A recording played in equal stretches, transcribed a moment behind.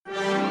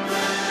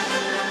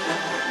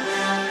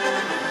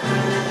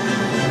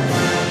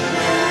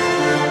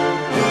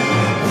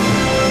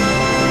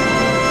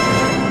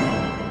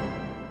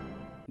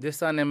This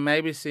one in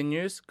ABC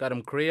News, got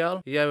him Kriol.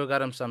 Here we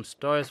got him some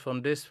stories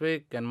from this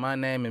week, and my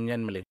name is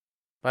Nyenmili.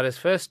 But his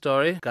first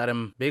story, got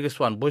him biggest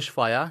one,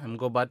 bushfire, and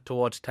go back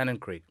towards Tennant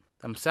Creek.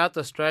 Some South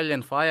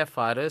Australian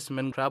firefighters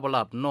men travel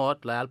up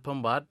north to help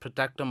them but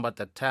protect them but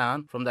the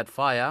town from that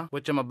fire,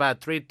 which is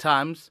about 3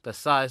 times the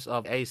size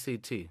of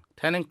ACT.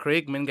 Tennant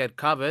Creek men get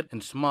covered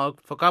in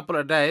smoke for a couple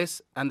of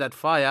days, and that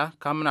fire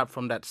coming up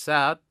from that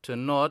south to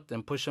north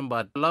and pushing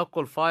but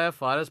local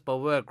firefighters but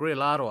work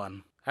real hard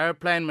on.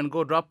 Airplane men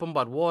go dropping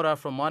but water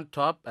from on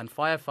top, and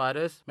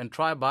firefighters men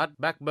try but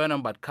backburn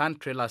them but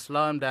country la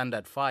slow them down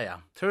that fire.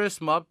 Tourist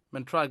mob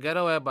men try get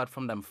away but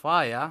from them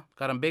fire,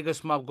 got them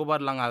biggest mob go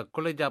but lang a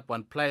college up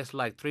one place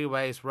like 3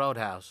 Ways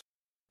Roadhouse.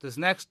 This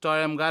next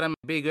story got a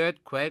big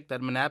earthquake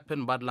that men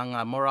happen but lang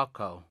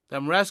Morocco.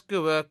 Them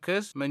rescue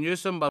workers men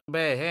use them but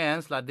bare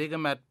hands la dig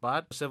them at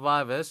but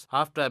survivors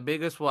after a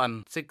biggest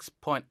one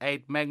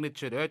 6.8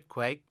 magnitude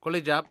earthquake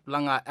college up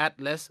lang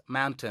Atlas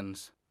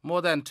Mountains.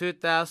 More than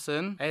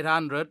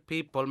 2,800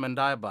 people men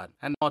die but,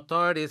 and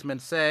authorities men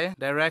say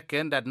they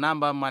reckon that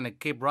number might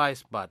keep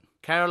rise but.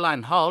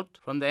 Caroline Holt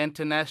from the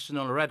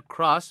International Red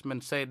Cross men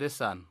say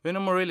this one. We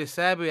don't really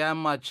sabi how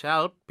much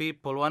help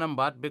people want them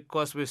but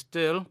because we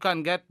still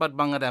can't get but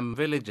bang them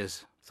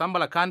villages. Some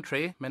bala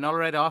country men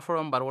already offer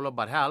them but all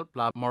about help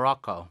like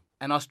Morocco.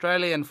 And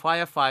Australian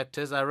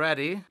firefighters are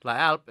ready to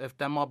help if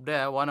them up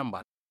there want them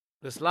but.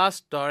 This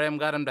last story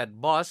got him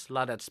that boss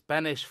la that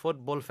Spanish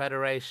Football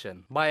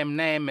Federation. By him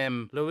name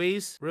him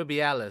Luis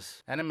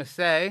Rubiales. And him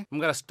say I'm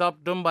gonna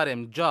stop doing but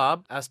him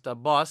job as the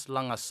boss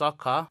langa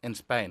soccer in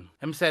Spain.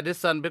 Him say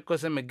this one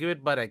because him give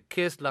it but a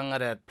kiss langa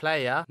that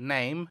player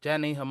named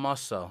Jenny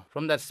Hermoso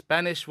from that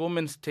Spanish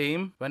women's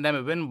team when they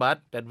win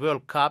but that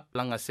World Cup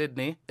langa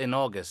Sydney in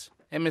August.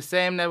 Him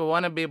say him never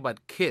wanna be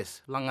but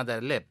kiss langa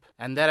their lip.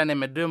 And then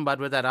him doing but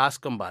without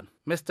asking but.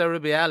 Mr.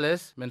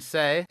 Rubiales men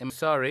say him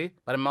sorry,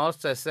 but him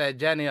also say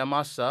Jenny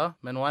Hermoso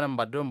men want him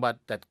but doing but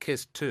that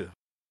kiss too.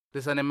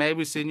 This on the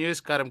ABC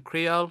News got him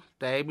Kriol,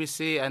 the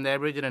ABC and the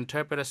Aboriginal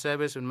Interpreter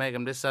Service will make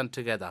him this one together.